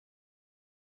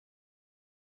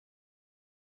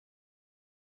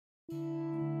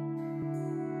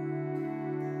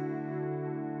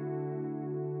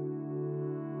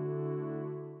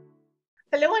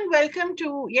Hello and welcome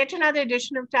to yet another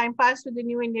edition of Time Pass with the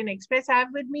New Indian Express. I have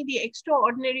with me the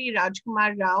extraordinary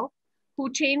Rajkummar Rao,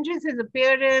 who changes his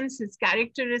appearance, his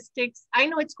characteristics. I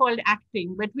know it's called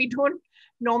acting, but we don't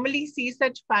normally see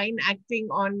such fine acting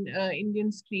on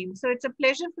Indian screen. So it's a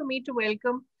pleasure for me to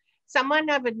welcome someone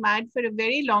I've admired for a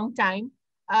very long time,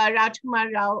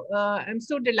 Rajkummar Rao. I'm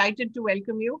so delighted to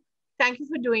welcome you. Thank you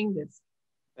for doing this.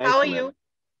 How Thank are you, ma'am. you?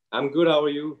 I'm good. How are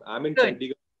you? I'm in Good.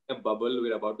 Chandigarh, in a bubble.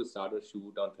 We're about to start a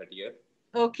shoot on 30th.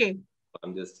 Okay.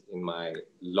 I'm just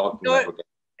locked in my You're,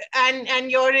 hotel. and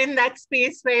you're in that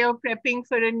space where you're prepping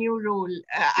for a new role.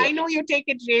 Yeah. I know you take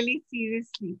it really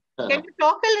seriously. Can you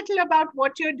talk a little about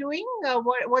what you're doing?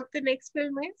 What the next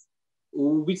film is?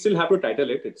 We still have to title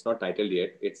it. It's not titled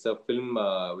yet. It's a film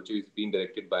which is being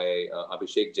directed by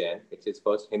Abhishek Jain. It's his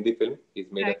first Hindi film.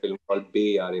 He's made a Right, film called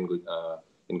Bayar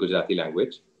in Gujarati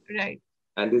language. right.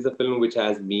 And this is a film which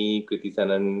has me, Kriti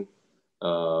Sanan,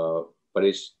 uh,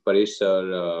 Paresh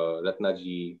sir, Ratna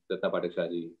Pathak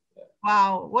ji.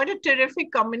 Wow, what a terrific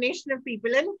combination of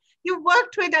people. And you've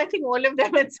worked with, I think, all of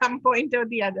them at some point or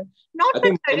the other. Not I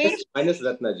with think Paresh. minus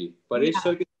Ratna ji. Paresh Yeah,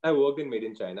 sir, I worked in Made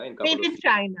in China in made couple of in scenes.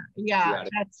 China. Yeah, Yeah,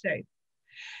 that's right.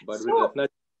 but with So, Ratna,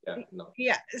 yeah, no.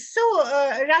 yeah. So,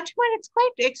 Rajkumar, it's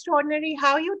quite extraordinary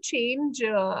how you change,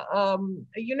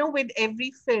 with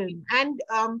every film. And,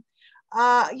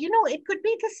 it could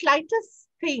be the slightest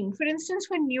thing. For instance,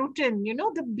 for Newton,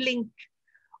 the blink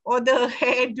or the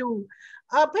hairdo.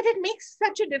 But it makes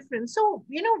such a difference. So,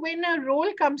 when a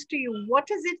role comes to you, what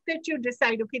is it that you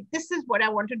decide, okay, this is what I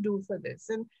want to do for this,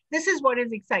 and this is what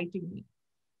is exciting me?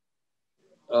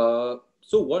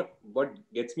 So what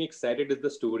gets me excited is the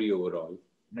story overall,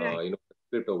 Right. the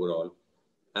script overall.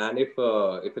 And if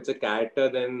it's a character,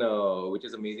 then which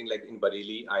is amazing, like in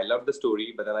Bareilly, I love the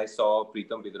story, but then I saw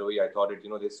Preetham Vidrohi, I thought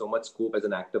there's so much scope as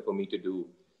an actor for me to do.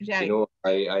 Right.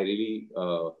 I really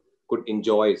could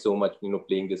enjoy so much,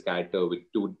 playing this character with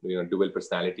two, dual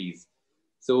personalities.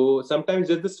 So sometimes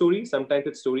just the story, sometimes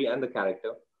it's story and the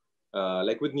character.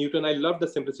 Like with Newton, I love the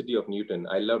simplicity of Newton.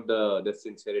 I love the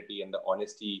sincerity and the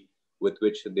honesty with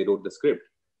which they wrote the script.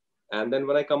 And then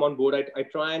when I come on board, I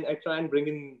try and bring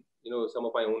in some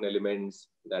of my own elements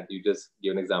that you just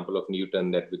give an example of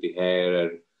Newton, that with the hair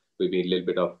and maybe a little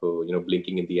bit of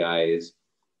blinking in the eyes,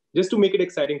 just to make it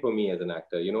exciting for me as an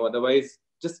actor. Otherwise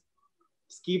just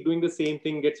keep doing the same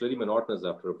thing gets very monotonous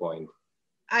after a point.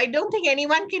 I don't think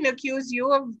anyone can accuse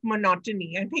you of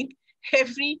monotony. I think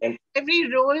every And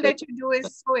every role that you do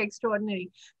is so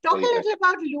extraordinary. Talk a very kind. little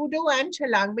about Ludo and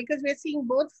Chalang, because we're seeing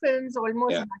both films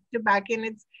almost Yeah, back to back, and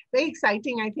it's very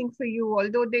exciting, I think, for you.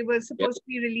 Although they were yeah, supposed to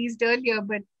be released earlier,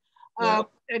 but yeah.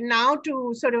 and now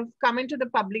to sort of come into the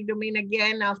public domain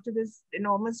again after this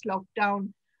enormous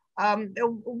lockdown.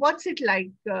 What's it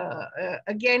like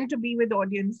again to be with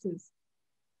audiences?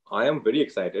 I am very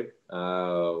excited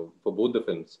for both the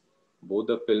films. Both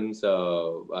the films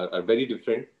are very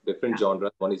different Yeah,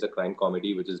 genres. One is a crime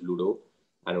comedy, which is Ludo,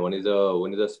 and one is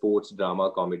a sports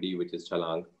drama comedy, which is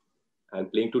Chalang. And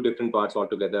playing two different parts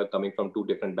altogether, coming from two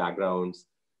different backgrounds.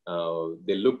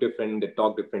 They look different, they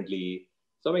talk differently.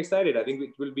 So I'm excited. I think it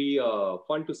will be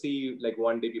fun to see. Like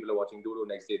one day people are watching Ludo,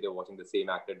 next day they're watching the same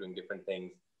actor doing different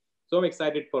things. So I'm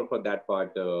excited for that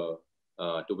part to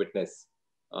witness.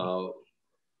 Uh,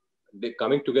 they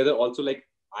coming together also, like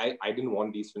I didn't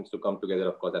want these films to come together,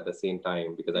 of course, at the same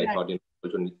time, because I right. thought we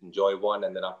should enjoy one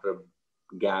and then after a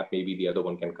gap maybe the other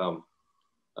one can come.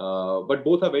 But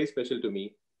both are very special to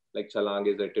me. Like Chalang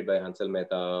is directed by Hansal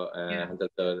Mehta Yeah. and Hansal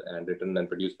sir, and written and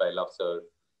produced by Love sir.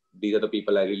 These are the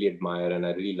people I really admire and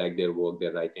I really like their work,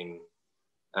 their writing.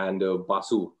 And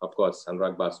Basu, of course,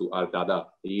 Anurag Basu, our Dada.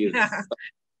 He is,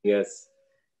 yes.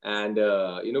 And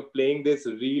playing this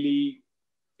really,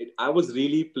 I was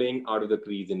really playing out of the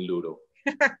crease in Ludo.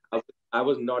 I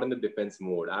was not in the defense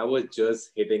mode. I was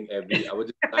just I was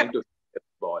just trying to hit the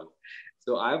ball.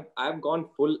 So I've gone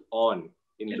full on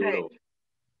in Right. Ludo,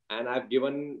 and I've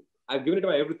given it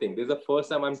my everything. This is the first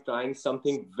time I'm trying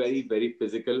something very very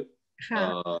physical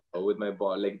with my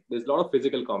ball. Like there's a lot of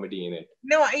physical comedy in it.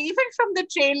 No, even from the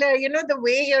trailer, the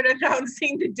way you're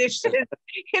announcing the dishes,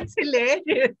 it's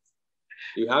hilarious.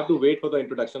 You have to wait for the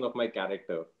introduction of my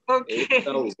character. It's Okay.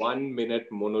 a 1 minute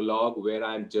monologue where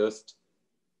I'm just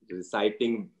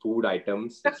reciting food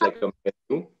items. It's like a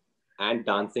menu and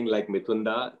dancing like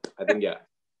Mithunda. I think, yeah,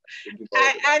 looking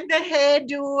forward to that. And the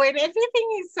hairdo and everything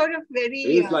is sort of It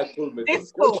very is like full Mithun.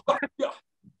 disco.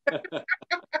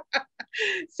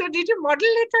 So did you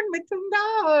model it on Mithunda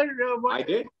or what? I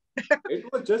did.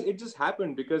 It just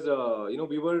happened because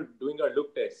we were doing our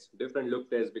look test, different look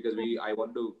tests, because I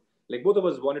want to, like, both of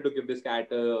us wanted to give this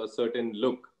cat a certain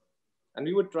look. And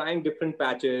we were trying different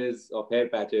patches of hair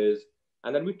patches.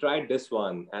 And then we tried this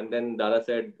one. And then Dada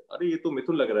said, "Arey, ye to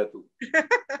Mithun lag raha hai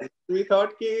tu." We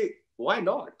thought, why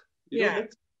not? Yeah.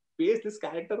 Let's base this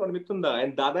character on Mithun Da.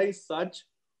 And Dada is such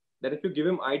that if you give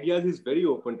him ideas, he's very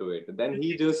open to it. Then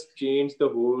he just changed the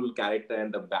whole character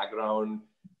and the background.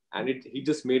 And he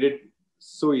just made it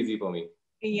so easy for me.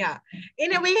 Yeah.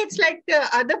 In a way, it's like the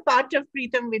other part of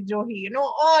Pritam Vidrohi,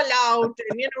 all out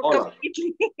and,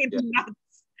 completely nuts.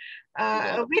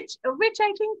 Which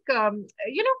I think,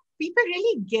 people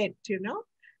really get,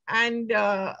 and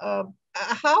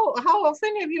how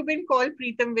often have you been called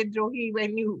Pritam Vidrohi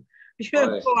when you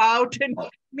go out and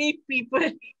meet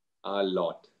people? A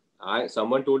lot.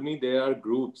 Someone told me there are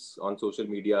groups on social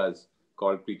medias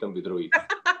called Pritam Vidrohi.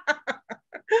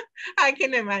 I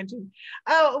can imagine.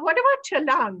 What about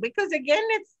Chalang? Because again,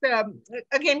 it's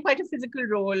again quite a physical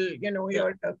role.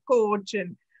 You're a coach,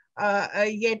 and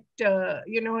yet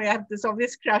you have this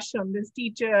obvious crush on this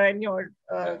teacher, and your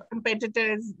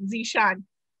competitor is Zishan.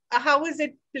 How is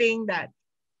it playing that?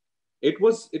 It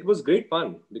was great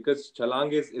fun because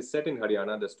Chalang is set in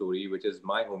Haryana, the story, which is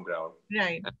my home ground.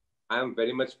 Right. And I am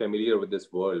very much familiar with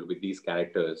this world, with these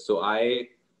characters. So I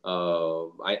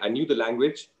knew the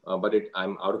language, but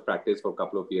I'm out of practice for a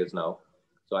couple of years now.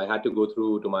 So I had to go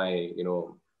through to my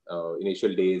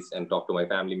initial days and talk to my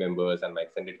family members and my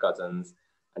extended cousins,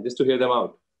 and just to hear them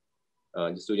out,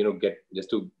 just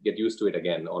to get used to it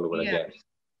again, all over again.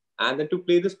 And then to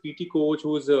play this PT coach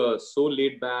who's so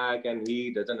laid back and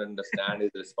he doesn't understand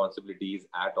his responsibilities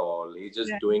at all. He's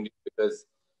just doing it because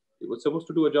he was supposed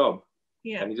to do a job,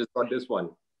 and he just got this one.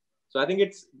 So I think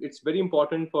it's very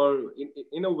important for,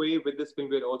 in a way, with this film,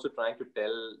 we're also trying to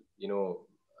tell,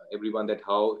 everyone that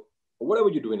whatever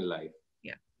you do in life,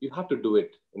 you have to do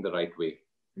it in the right way,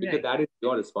 because that is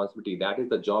your responsibility. That is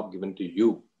the job given to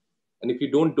you. And if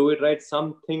you don't do it right,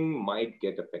 something might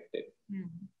get affected.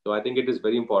 Mm-hmm. So I think it is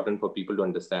very important for people to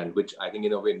understand, which I think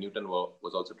in a way Newton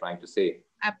was also trying to say.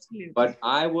 Absolutely. But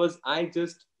I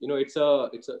just, it's a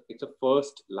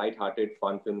first light-hearted,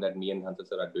 fun film that me and Hansa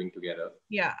sir are doing together.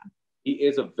 Yeah. He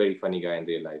is a very funny guy in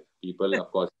real life. People,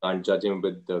 of course, can't judge him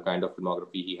with the kind of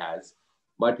filmography he has,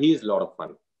 but he is a lot of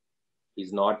fun.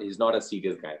 He's not a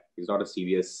serious guy. He's not a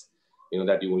serious,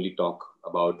 that you only talk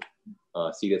about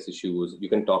serious issues. You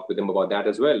can talk with him about that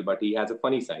as well, but he has a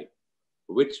funny side,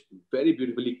 which very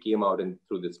beautifully came out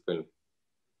through this film.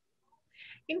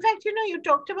 In fact, you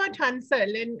talked about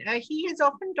Hansal, and he has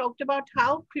often talked about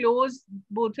how close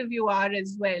both of you are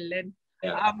as well. And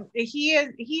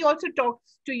he also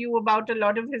talks to you about a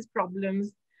lot of his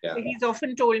problems. Yeah. He's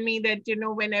often told me that,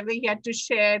 whenever he had to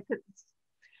share,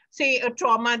 say, a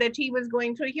trauma that he was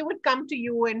going through, he would come to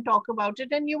you and talk about it,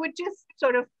 and you would just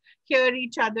sort of hear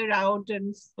each other out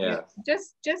and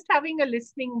just having a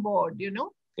listening board,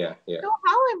 Yeah. So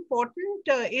how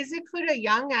important is it for a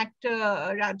young actor,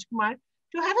 Rajkummar,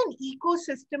 to have an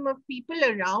ecosystem of people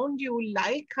around you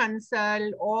like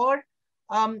Hansal, or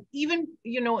even,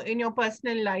 in your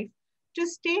personal life, to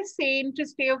stay sane, to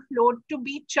stay afloat, to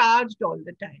be charged all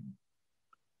the time?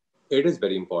 It is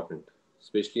very important.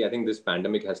 Especially, I think this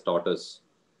pandemic has taught us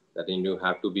that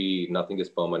nothing is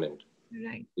permanent.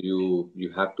 Right.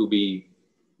 You have to be,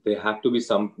 there has to be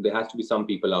some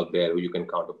people out there who you can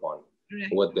count upon,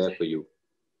 who are there for you.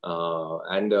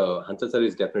 And Hansal sir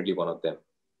is definitely one of them.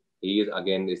 He is,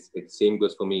 again, it's same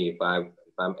goes for me. If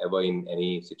I'm ever in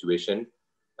any situation,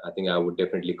 I think I would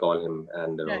definitely call him,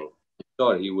 and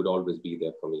sure, he would always be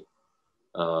there for me.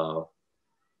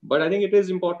 But I think it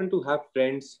is important to have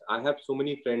friends. I have so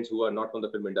many friends who are not from the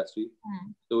film industry.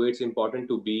 So it's important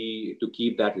to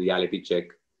keep that reality check.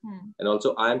 And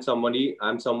also I'm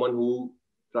someone who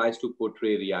tries to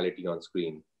portray reality on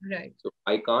screen. Right. So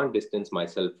I can't distance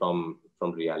myself from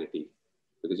reality,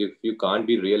 because if you can't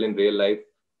be real in real life,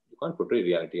 you can't portray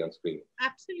reality on screen.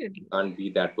 Absolutely. You can't be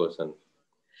that person.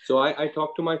 So I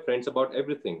talk to my friends about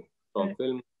everything, from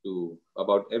film to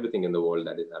about everything in the world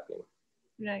that is happening.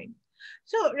 Right.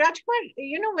 So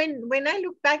Rajkummar, when I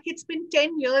look back, it's been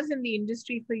 10 years in the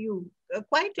industry for you.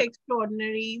 Quite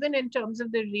extraordinary, even in terms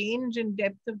of the range and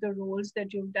depth of the roles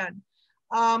that you've done.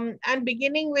 And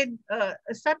beginning with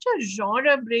such a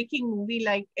genre-breaking movie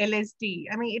like LSD.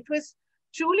 I mean, it was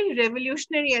truly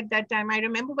revolutionary at that time. I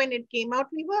remember when it came out,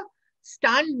 we were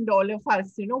stunned, all of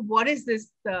us. What is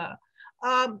this?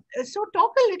 So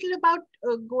talk a little about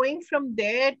going from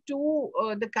there to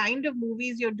the kind of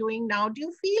movies you're doing now. Do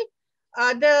you feel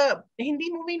the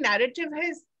Hindi movie narrative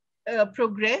has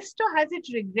progressed, or has it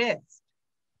regressed?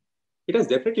 It has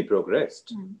definitely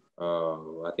progressed.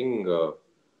 I think,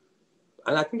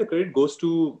 and I think the credit goes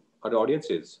to our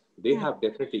audiences. They have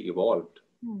definitely evolved.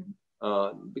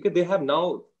 because they have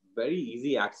now very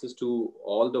easy access to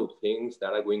all the things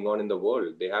that are going on in the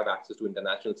world. They have access to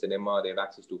international cinema, they have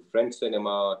access to French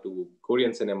cinema, to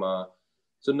Korean cinema.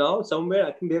 So now somewhere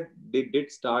I think they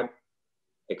did start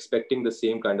expecting the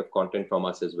same kind of content from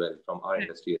us as well, from our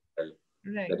industry as well.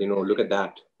 Right. That, look at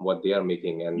that, what they are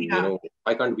making. And, Yeah.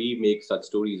 why can't we make such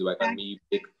stories? Why can't we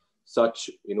make such,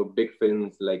 big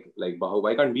films like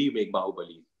why can't we make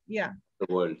Bahubali? Yeah. The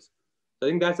world. So I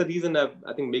think that's the reason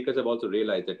I think makers have also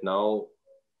realized that now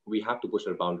we have to push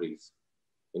our boundaries.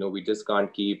 We just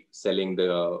can't keep selling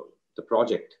the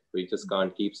project. We just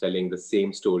can't keep selling the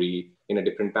same story in a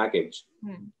different package.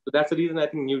 So that's the reason I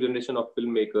think new generation of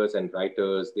filmmakers and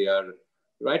writers, they are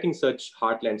writing such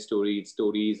heartland stories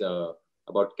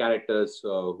about characters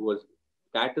who are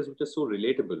characters which are so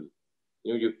relatable.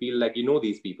 You feel like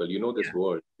these people, this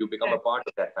world. You become a part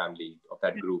of that family, of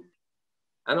that group.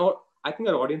 And I think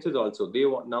our audiences also, they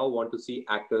now want to see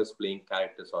actors playing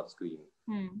characters on screen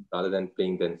rather than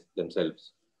playing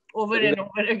themselves. Over and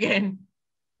over again.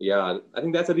 Yeah, I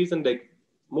think that's the reason, like,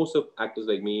 most of actors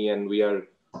like me, and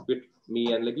with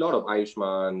me and like a lot of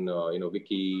Ayushmann,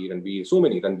 Vicky, Ranveer, so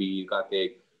many, Ranveer,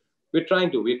 Karthik, we're trying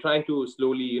to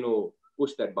slowly,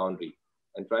 push that boundary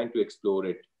and trying to explore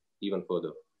it even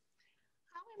further.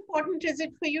 How important is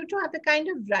it for you to have the kind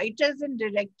of writers and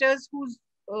directors whose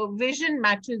vision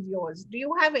matches yours? Do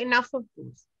you have enough of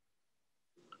those?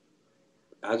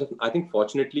 I think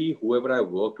fortunately, whoever I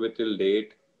worked with till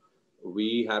date,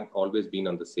 we have always been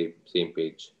on the same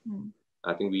page.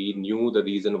 I think we knew the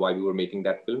reason why we were making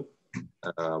that film.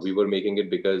 We were making it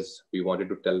because we wanted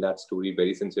to tell that story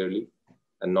very sincerely,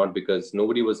 and not because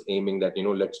nobody was aiming that,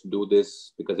 let's do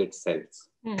this because it sells.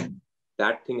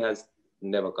 That thing has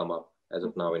never come up as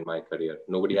of now in my career.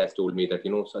 Nobody has told me that,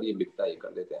 sir, ye bikta hai,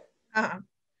 kar dete hain.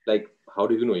 Like, how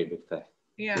do you know ye bikta hai?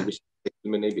 Yeah.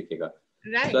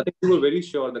 Right. So I think we were very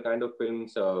sure the kind of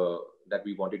films that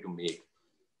we wanted to make.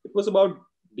 It was about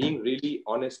being really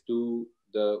honest to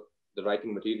the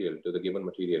writing material, to the given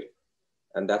material.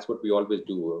 And that's what we always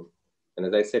do. And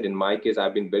as I said, in my case,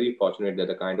 I've been very fortunate that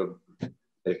the kind of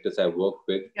directors I worked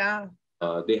with,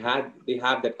 they have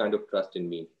that kind of trust in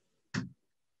me.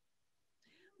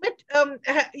 But,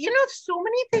 so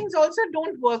many things also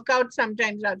don't work out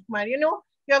sometimes, Rajkummar.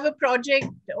 You have a project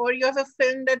or you have a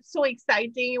film that's so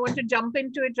exciting, you want to jump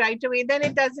into it right away, then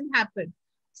it doesn't happen.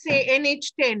 Say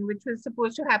NH10, which was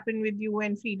supposed to happen with you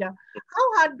and Frida.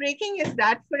 How heartbreaking is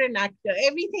that for an actor?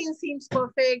 Everything seems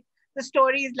perfect, the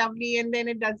story is lovely, and then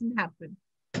it doesn't happen.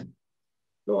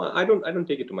 No, I don't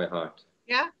take it to my heart.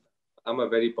 Yeah? I'm a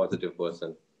very positive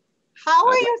person. How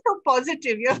are you so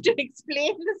positive? You have to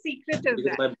explain the secret of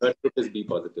because that. My blood group is B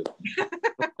positive.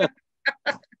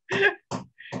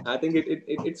 I think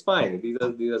it's fine. These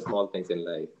are small things in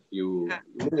life. You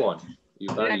move on. You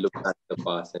can't look at the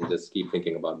past and just keep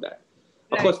thinking about that.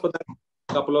 Of course, for that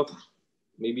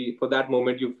maybe for that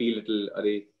moment, you feel little,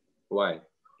 why?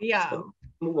 Yeah. But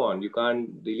move on. You can't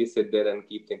really sit there and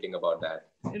keep thinking about that.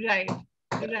 Right.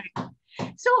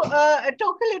 So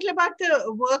talk a little about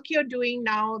the work you're doing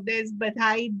now. There's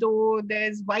Badhai Do,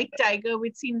 there's White Tiger,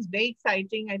 which seems very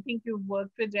exciting. I think you've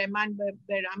worked with Rahman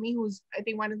Bairami, who's, I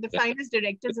think, one of the finest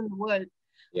directors in the world.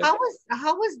 Yeah.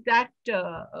 How was that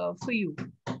for you?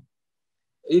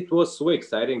 It was so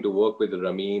exciting to work with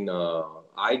Ramin.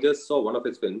 I just saw one of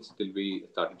his films till we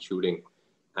started shooting.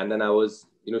 And then I was,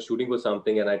 shooting for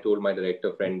something, and I told my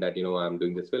director friend that, I'm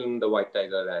doing this film, The White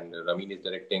Tiger, and Ramin is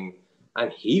directing. And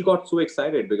he got so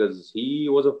excited because he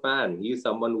was a fan. He's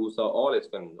someone who saw all his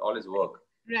films, all his work.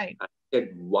 Right. I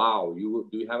said, wow, do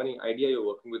you have any idea you're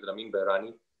working with Ramin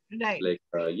Bairani? Right. Like,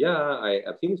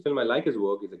 I've seen his film. I like his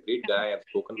work. He's a great guy. I've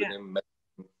spoken with him.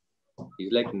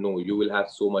 He's like, no, you will have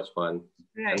so much fun.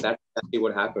 Right. And that's exactly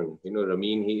what happened.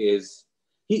 Ramin, he is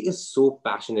so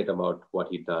passionate about what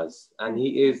he does. And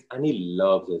he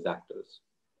loves his actors,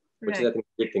 which is, I think,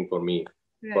 a great thing for me,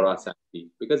 for us actually,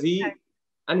 because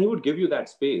and he would give you that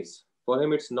space. For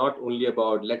him, it's not only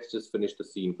about, let's just finish the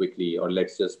scene quickly or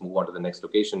let's just move on to the next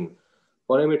location.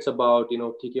 For him, it's about,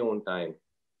 take your own time.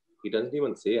 He doesn't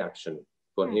even say action.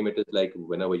 For him, it is like,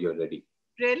 whenever you're ready.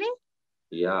 Really?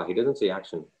 Yeah, he doesn't say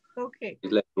action. Okay.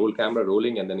 He's like, roll camera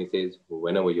rolling, and then he says,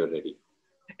 whenever you're ready.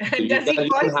 So does he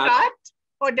call cut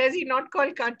or does he not call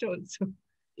cut also?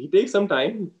 He takes some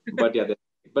time, but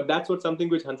but that's something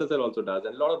which Hansa sir also does.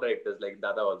 And a lot of directors like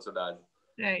Dada also does.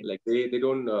 Right. Like they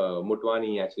don't,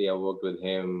 Mutwani, actually, I worked with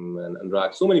him, and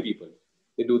Raj, so many people,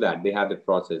 they do that. They have that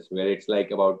process where it's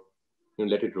like about,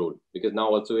 let it roll, because now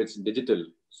also it's digital.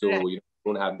 So you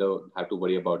don't have to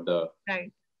worry about the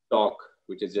talk,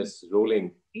 which is just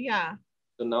rolling. Yeah.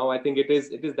 So now I think it is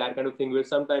that kind of thing where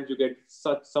sometimes you get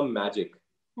some magic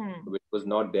which was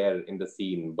not there in the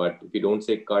scene. But if you don't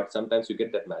say cut, sometimes you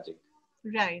get that magic.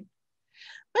 Right.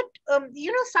 But,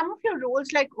 some of your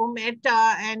roles like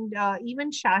Ometa and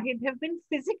even Shahid have been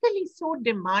physically so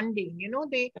demanding.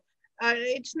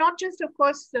 It's not just, of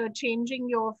course, changing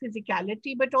your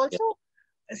physicality, but Yeah. also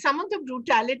some of the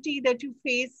brutality that you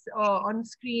face on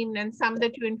screen and some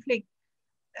that you inflict.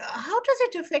 How does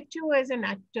it affect you as an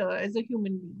actor, as a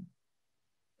human being?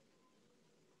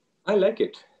 I like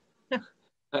it.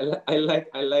 I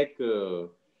like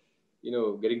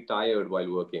getting tired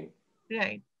while working.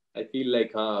 Right. I feel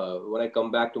like when I come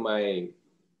back to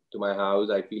my house,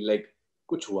 I feel like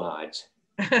kuch hua aaj.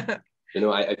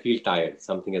 I feel tired.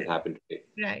 Something has happened today.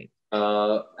 Right.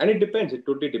 And it depends. It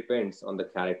totally depends on the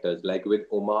characters. Like with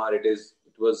Omar, it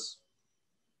was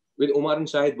with Omar and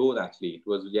Shahid both actually. It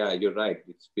was, yeah, you're right.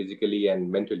 It's physically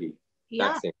and mentally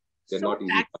Yeah. taxing. They're So not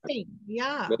easy parts. taxing.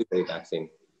 Yeah. Very, very taxing.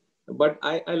 But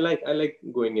I like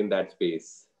going in that space.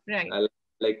 Right. I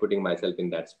like putting myself in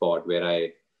that spot where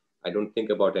I don't think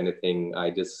about anything.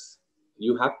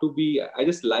 You have to be. I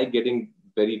just like getting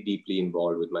very deeply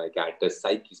involved with my character's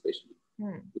psyche, especially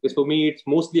because for me it's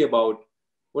mostly about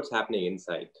what's happening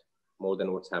inside more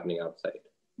than what's happening outside.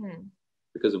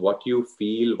 Because what you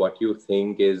feel, what you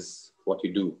think is what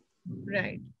you do.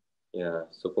 Right. Yeah.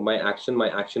 So for my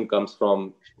action comes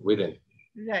from within.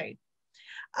 Right.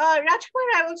 Rajkumar,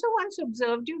 I also once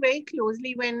observed you very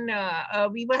closely when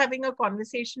we were having a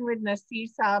conversation with Nasir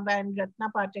Saab and Ratna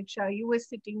Pathak Shah. You were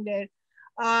sitting there.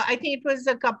 I think it was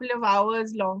a couple of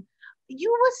hours long. You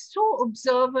were so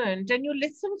observant and you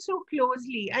listened so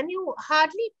closely and you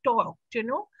hardly talked.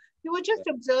 You were just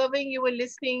observing, you were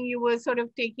listening, you were sort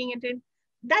of taking it in.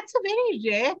 That's a very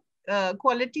rare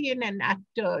quality in an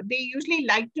actor. They usually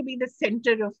like to be the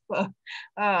center of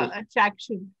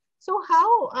attraction. So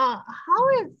how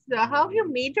have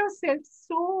you made yourself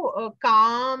so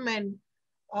calm and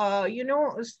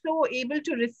so able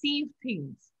to receive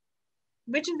things,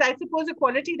 which is, I suppose, a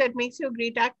quality that makes you a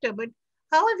great actor. But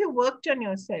how have you worked on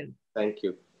yourself? Thank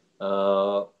you.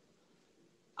 Uh,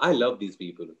 I love these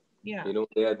people. Yeah.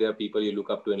 They are people you look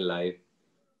up to in life,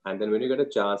 and then when you get a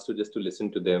chance to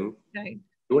listen to them, Right.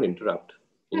 don't interrupt.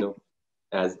 You know,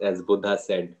 as Buddha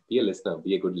said, be a listener,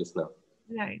 be a good listener,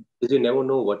 Right. because you never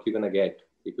know what you're gonna get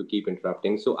if you keep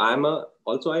interrupting. So I'm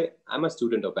a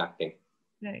student of acting.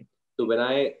 Right. So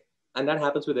and that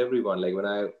happens with everyone. Like when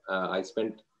I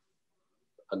spent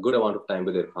a good amount of time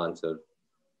with Irfan sir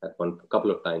at one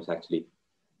couple of times actually,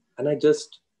 and I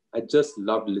just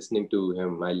loved listening to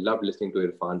him. I loved listening to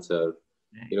Irfan sir.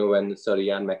 Right. When Sir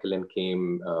Ian McKellen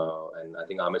came, and I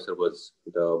think Amir sir was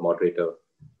the moderator.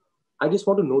 I just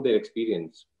want to know their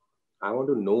experience. I want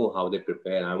to know how they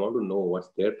prepare. I want to know what's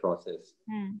their process,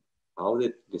 how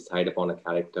they decide upon a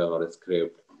character or a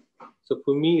script. So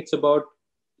for me, it's about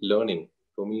learning.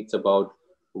 For me, it's about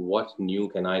what new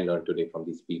can I learn today from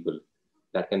these people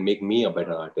that can make me a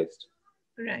better artist.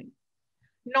 Right.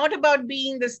 Not about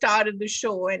being the star of the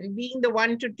show and being the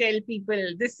one to tell people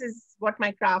this is what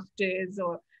my craft is,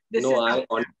 or this is how. I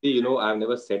honestly, I've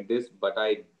never said this, but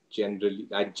I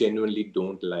genuinely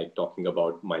don't like talking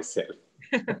about myself.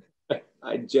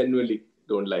 I genuinely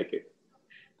don't like it.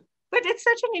 But it's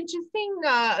such an interesting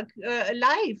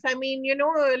life. I mean,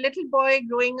 a little boy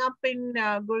growing up in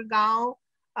Gurgaon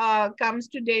comes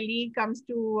to Delhi, comes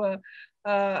to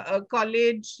a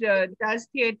college, does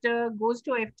theater, goes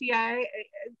to FTI,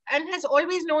 and has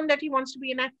always known that he wants to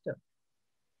be an actor,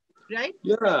 right?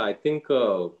 Yeah, I think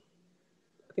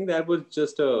that was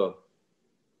just a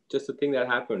thing that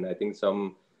happened. I think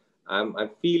I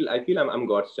feel I'm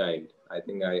God's child. I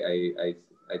think I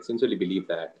sincerely believe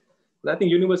that. And I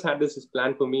think universe had this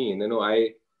plan for me. And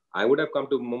I would have come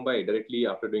to Mumbai directly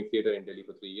after doing theater in Delhi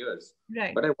for 3 years.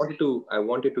 Right. But I wanted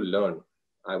to learn.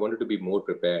 I wanted to be more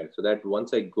prepared so that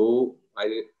once I go,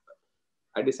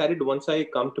 I decided once I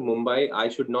come to Mumbai, I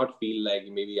should not feel like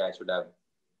maybe I should have,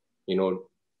 you know,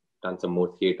 done some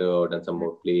more theater or done some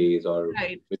more plays or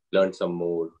Right. learned some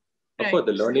more. Of Right. course,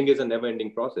 the learning is a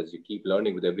never-ending process. You keep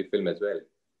learning with every film as well.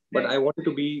 But Right. I wanted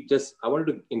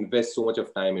to invest so much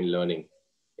of time in learning,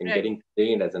 in Right. getting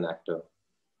trained as an actor.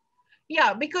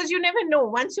 Yeah, because you never know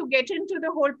once you get into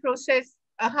the whole process,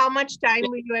 how much time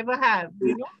will you ever have,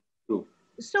 True.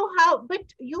 So but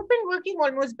you've been working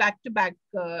almost back to back,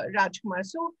 Rajkumar.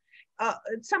 So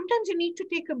sometimes you need to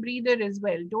take a breather as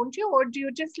well, don't you? Or do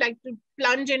you just like to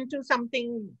plunge into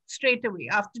something straight away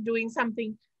after doing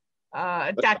something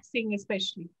But taxing,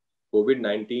 especially?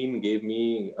 COVID-19 gave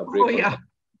me a Oh, break from yeah.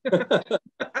 that.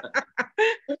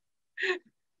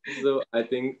 So I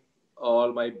think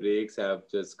all my breaks have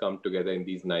just come together in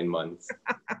these 9 months.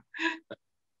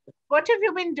 What have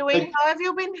you been doing? Like, How have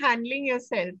you been handling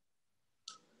yourself?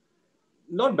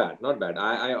 not bad, not bad.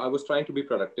 I was trying to be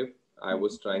productive. I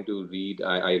was trying to read.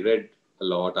 I read a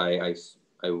lot. I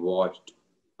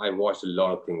watched a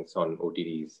lot of things on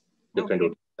OTTs, different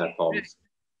Okay. OTT platforms,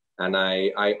 and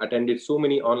I attended so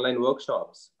many online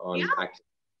workshops Yeah. on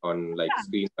on like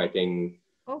screenwriting,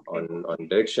 Okay. on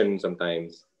direction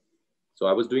sometimes.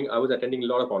 So I was attending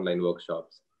a lot of online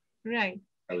workshops. Right.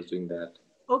 I was doing that.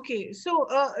 Okay. So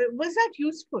was that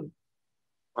useful?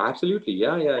 Absolutely,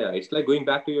 yeah, yeah, yeah. It's like going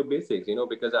back to your basics,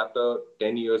 because after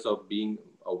 10 years of being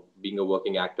a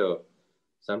working actor,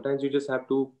 sometimes you just have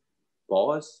to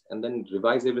pause and then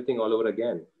revise everything all over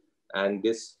again. And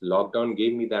this lockdown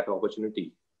gave me that opportunity.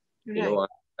 You Right. know,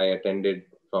 I attended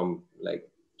from like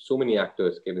so many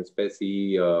actors, Kevin Spacey,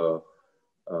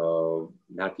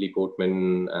 Natalie Portman,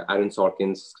 Aaron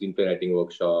Sorkin's screenplay writing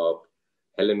workshop,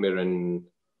 Helen Mirren,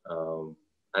 um,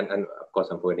 and of course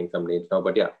I'm forgetting some names now,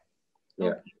 but yeah,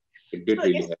 yeah, Okay. it So did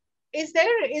really help. is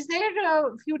there a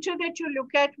future that you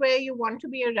look at where you want to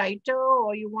be a writer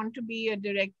or you want to be a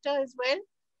director as well?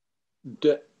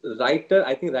 The writer,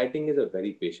 I think writing is a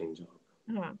very patient job.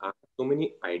 Huh. I have so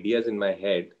many ideas in my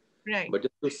head, Right. but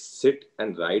just to sit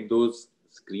and write those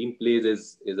screenplays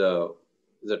is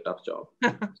a tough job.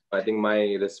 I think my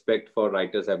respect for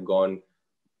writers have gone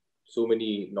so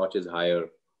many notches higher.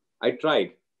 I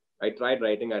tried. I tried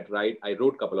writing. I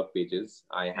wrote a couple of pages.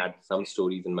 I had some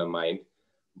stories in my mind,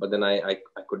 but then I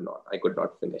could not. I could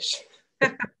not finish.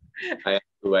 I have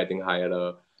to, I think, hire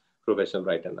a professional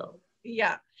writer now.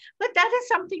 Yeah, but that is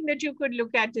something that you could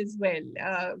look at as well.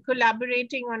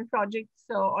 Collaborating on projects,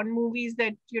 on movies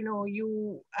that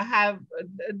you have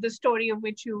the story of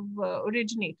which you've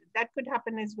originated. That could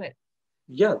happen as well.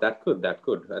 Yeah, that could.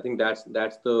 I think that's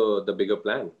the bigger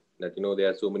plan. That there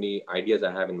are so many ideas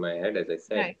I have in my head, as I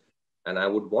said, Right. and I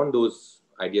would want those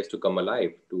ideas to come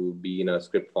alive, to be in a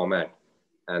script format,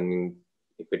 and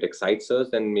if it excites us,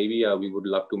 then maybe we would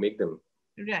love to make them.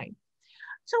 Right.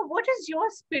 So, what is your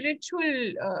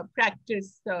spiritual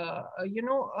practice?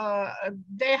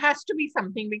 There has to be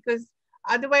something because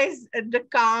otherwise, the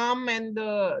calm and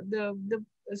the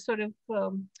sort of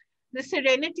the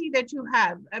serenity that you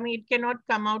have, I mean, it cannot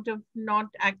come out of not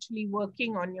actually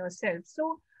working on yourself.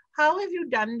 So, how have you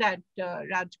done that,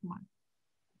 Rajkumar?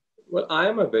 Well, I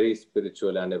am a very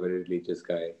spiritual and a very religious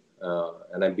guy,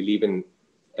 and I believe in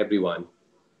everyone.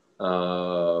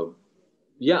 Uh,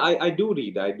 yeah, I do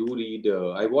read. I do read.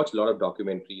 I watch a lot of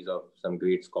documentaries of some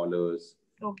great scholars.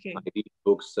 I Okay. read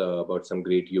books about some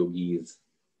great yogis,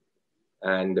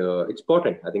 and it's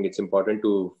important. I think it's important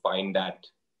to find that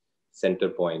center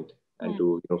point and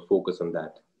Hmm. to focus on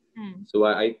that. Hmm. So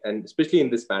and especially in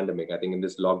this pandemic, I think in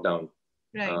this lockdown,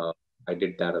 Right. uh, I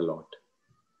did that a lot.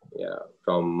 Yeah,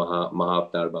 from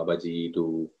Mahavtar Babaji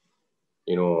to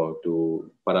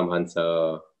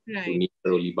Paramhansa to Right.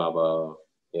 Neeroli Baba,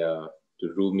 yeah,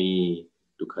 to Rumi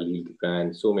to Khalil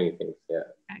Gibran, so many things. Yeah,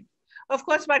 Right. Of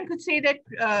course, one could say that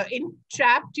in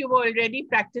Trapped, you were already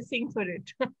practicing for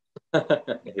it.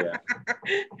 yeah.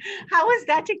 How was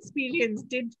that experience?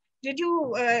 Did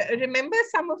you remember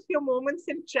some of your moments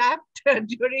in Trapped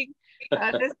during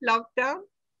this lockdown?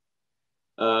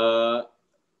 Uh,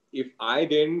 if I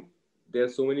didn't, there were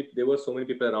so many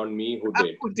people around me who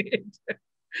did. Who did?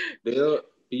 There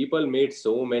people made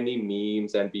so many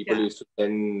memes and people Yeah. used to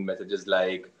send messages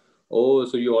like, oh,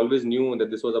 so you always knew that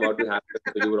this was about to happen,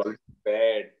 so you were always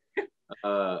prepared.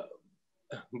 uh,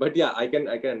 but yeah, I can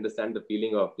understand the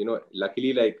feeling of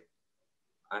luckily, like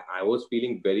I was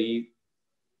feeling very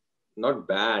not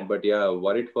bad, but yeah,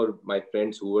 worried for my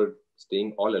friends who were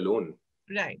staying all alone.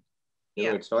 Right.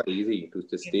 Yeah. It's not easy to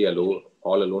just Yeah. stay alone,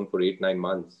 all alone for 8 9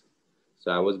 months. So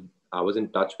I was in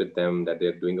touch with them that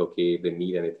they're doing okay, if they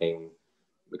need anything,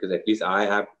 because at least I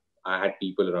had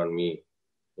people around me,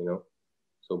 you know.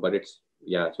 So, but it's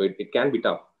yeah, so it can be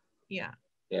tough. Yeah.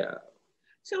 Yeah.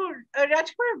 So,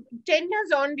 Rajkumar, 10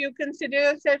 years on, do you consider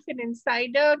yourself an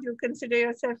insider? Do you consider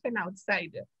yourself an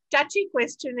outsider? Touchy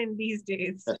question in these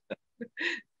days.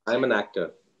 I'm an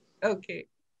actor. Okay.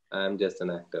 I'm just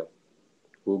an actor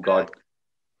who Uh, got,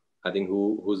 I think,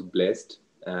 who's blessed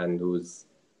and who's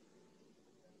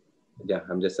yeah.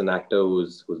 I'm just an actor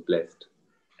who's blessed.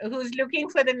 who's looking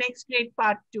for the next great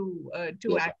part to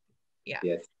Yeah. act. Yeah.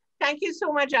 Yes. Thank you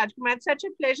so much, Rajkumar. It's such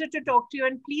a pleasure to talk to you,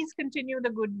 and please continue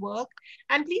the good work.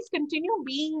 And please continue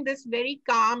being this very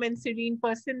calm and serene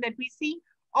person that we see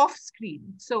off screen.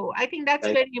 So I think that's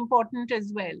Thank. very important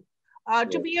as well.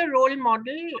 To Yes. be a role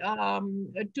model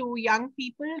to young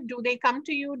people, do they come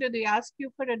to you? Do they ask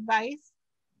you for advice?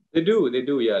 They do, they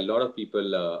do. Yeah, a lot of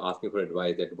people ask me for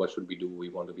advice that what should we do? We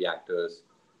want to be actors,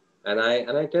 and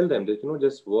I tell them that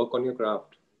just work on your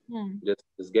craft, Hmm.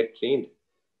 just get trained.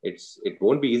 It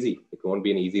won't be easy. It won't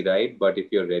be an easy ride, but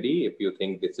if you're ready, if you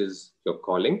think this is your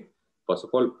calling, first of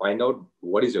all, find out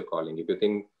what is your calling. If you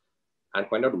think and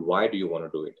find out why do you want to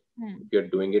do it. Hmm. If you're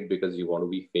doing it because you want to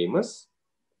be famous,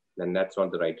 then that's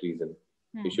not the right reason.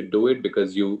 You Hmm. should do it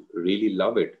because you really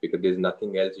love it, because there's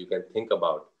nothing else you can think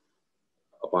about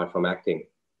apart from acting.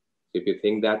 So if you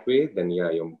think that way, then yeah,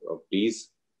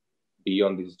 please be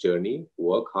on this journey,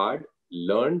 work hard,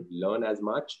 learn as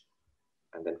much,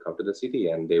 and then come to the city,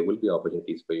 and there will be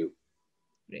opportunities for you.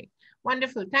 Great.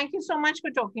 Wonderful. Thank you so much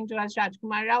for talking to us,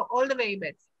 Rajkummar Rao. All the very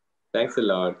best. Thanks a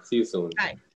lot. See you soon.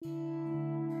 Bye.